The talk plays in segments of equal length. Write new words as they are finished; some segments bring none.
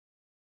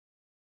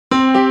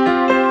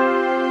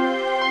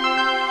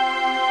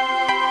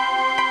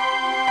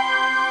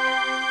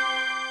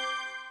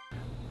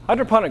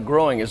Hydroponic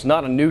growing is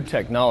not a new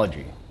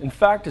technology. In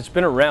fact, it's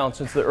been around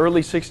since the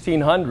early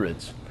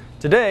 1600s.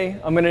 Today,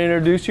 I'm going to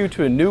introduce you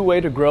to a new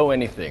way to grow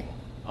anything.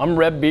 I'm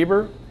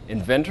REBco,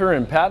 inventor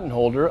and patent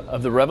holder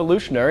of the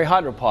revolutionary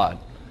Hydropot.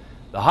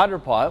 The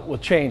Hydropot will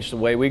change the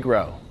way we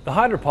grow. The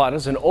Hydropot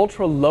is an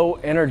ultra-low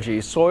energy,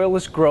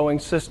 soilless growing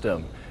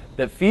system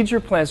that feeds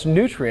your plants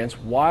nutrients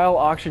while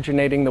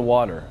oxygenating the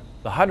water.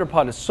 The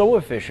Hydropot is so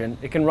efficient,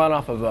 it can run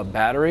off of a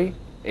battery,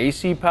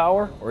 AC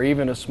power, or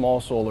even a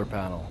small solar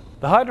panel.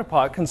 The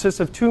Hydropot consists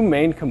of two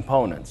main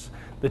components,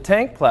 the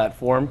tank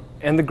platform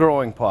and the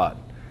growing pot.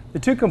 The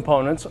two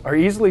components are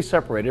easily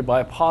separated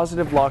by a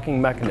positive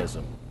locking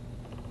mechanism.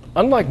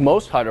 Unlike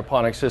most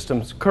hydroponic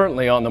systems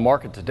currently on the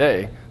market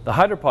today, the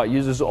Hydropot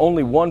uses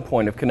only one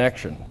point of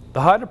connection.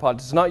 The Hydropot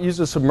does not use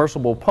a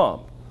submersible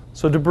pump,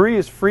 so debris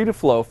is free to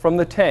flow from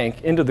the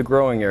tank into the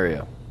growing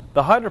area.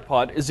 The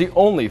Hydropot is the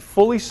only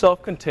fully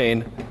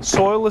self-contained,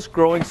 soilless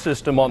growing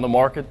system on the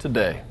market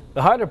today.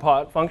 The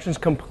Hydropot functions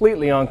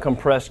completely on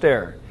compressed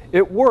air.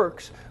 It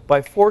works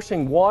by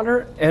forcing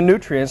water and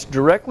nutrients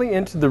directly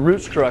into the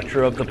root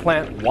structure of the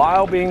plant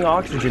while being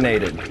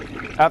oxygenated.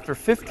 After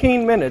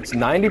 15 minutes,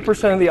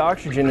 90% of the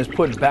oxygen is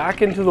put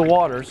back into the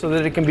water so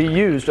that it can be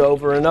used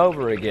over and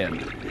over again.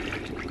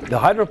 The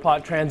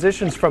Hydropot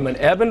transitions from an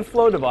ebb and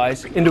flow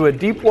device into a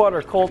deep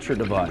water culture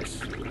device,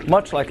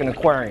 much like an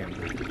aquarium.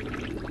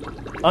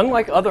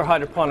 Unlike other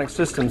hydroponic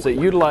systems that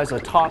utilize a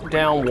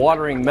top-down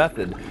watering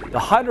method, the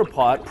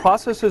Hydropot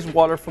processes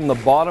water from the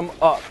bottom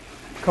up,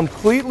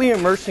 completely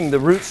immersing the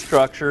root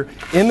structure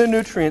in the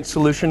nutrient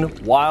solution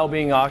while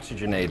being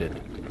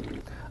oxygenated.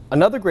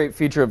 Another great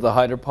feature of the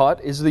Hydropot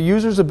is the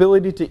user's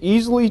ability to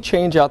easily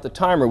change out the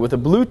timer with a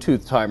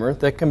Bluetooth timer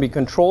that can be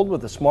controlled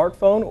with a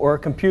smartphone or a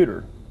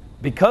computer.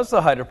 Because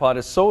the Hydropot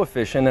is so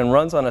efficient and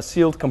runs on a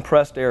sealed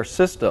compressed air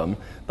system,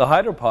 the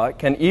Hydropot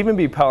can even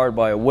be powered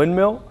by a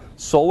windmill,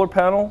 solar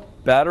panel,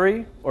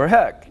 battery, or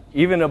heck,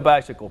 even a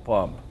bicycle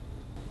pump.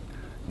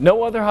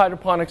 No other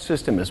hydroponic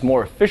system is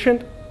more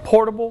efficient,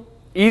 portable,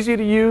 easy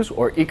to use,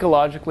 or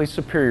ecologically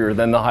superior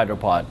than the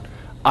Hydropot.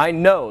 I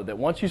know that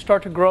once you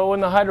start to grow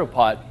in the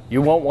Hydropot,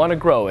 you won't want to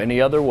grow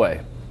any other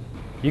way.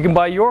 You can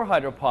buy your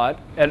Hydropot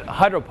at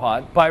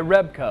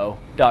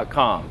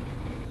hydropotbyrebco.com.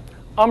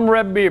 I'm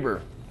REBco.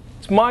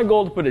 It's my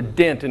goal to put a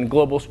dent in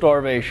global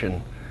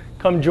starvation.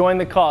 Come join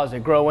the cause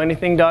at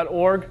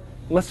growanything.org.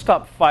 Let's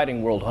stop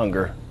fighting world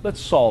hunger.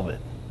 Let's solve it.